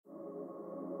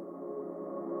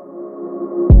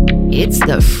It's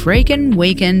the freaking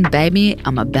weekend, baby.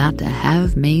 I'm about to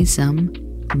have me some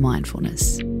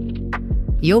mindfulness.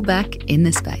 You're back in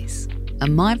the space, a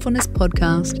mindfulness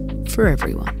podcast for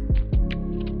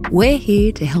everyone. We're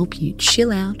here to help you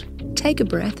chill out, take a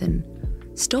breath, and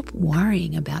stop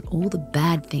worrying about all the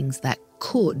bad things that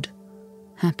could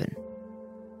happen.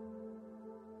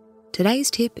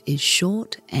 Today's tip is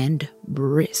short and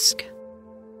brisk.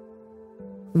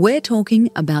 We're talking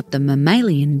about the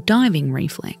mammalian diving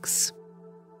reflex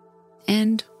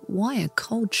and why a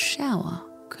cold shower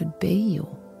could be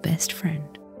your best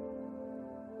friend.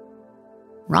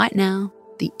 Right now,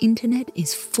 the internet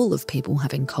is full of people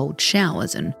having cold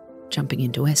showers and jumping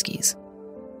into eskies.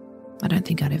 I don't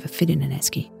think I'd ever fit in an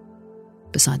esky.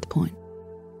 Beside the point.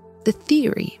 The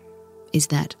theory is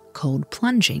that cold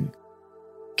plunging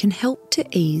can help to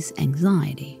ease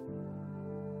anxiety.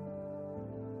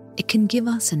 It can give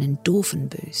us an endorphin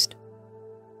boost.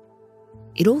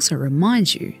 It also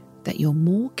reminds you that you're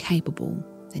more capable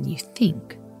than you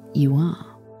think you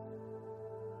are.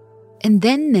 And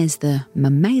then there's the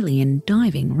mammalian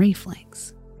diving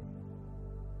reflex.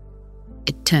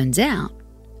 It turns out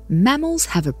mammals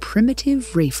have a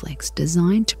primitive reflex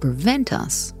designed to prevent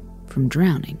us from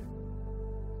drowning.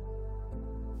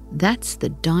 That's the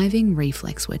diving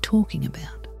reflex we're talking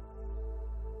about.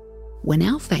 When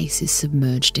our face is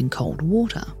submerged in cold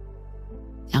water,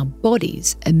 our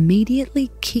bodies immediately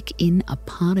kick in a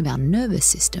part of our nervous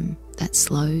system that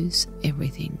slows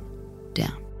everything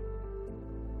down.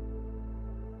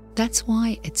 That's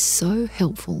why it's so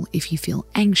helpful if you feel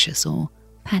anxious or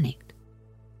panicked.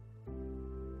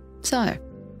 So,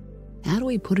 how do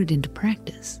we put it into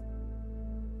practice?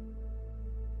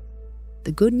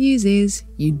 The good news is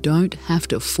you don't have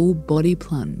to full body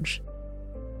plunge.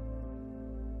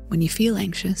 When you feel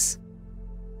anxious,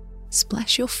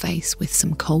 splash your face with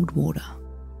some cold water.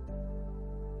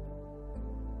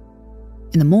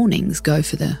 In the mornings, go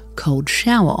for the cold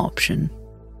shower option.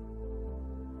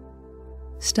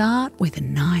 Start with a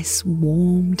nice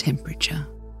warm temperature.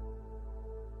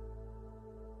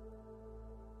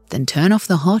 Then turn off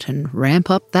the hot and ramp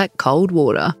up that cold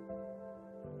water.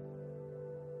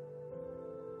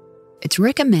 It's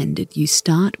recommended you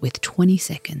start with 20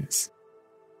 seconds.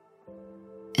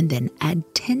 And then add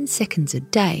 10 seconds a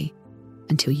day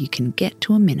until you can get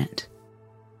to a minute.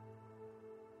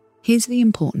 Here's the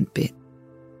important bit.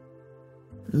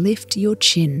 Lift your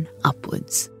chin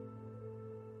upwards.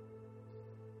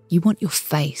 You want your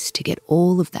face to get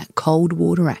all of that cold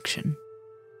water action.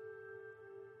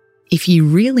 If you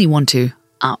really want to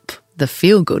up the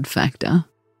feel-good factor,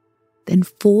 then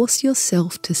force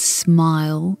yourself to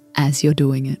smile as you're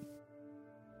doing it.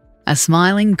 A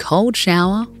smiling cold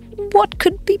shower, what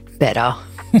could be better?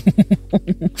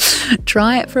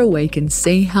 Try it for a week and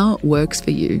see how it works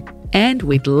for you. And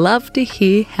we'd love to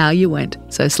hear how you went.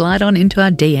 So slide on into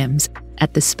our DMs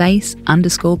at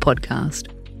 @the_space_podcast.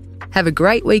 Have a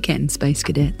great weekend, Space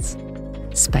Cadets.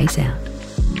 Space out.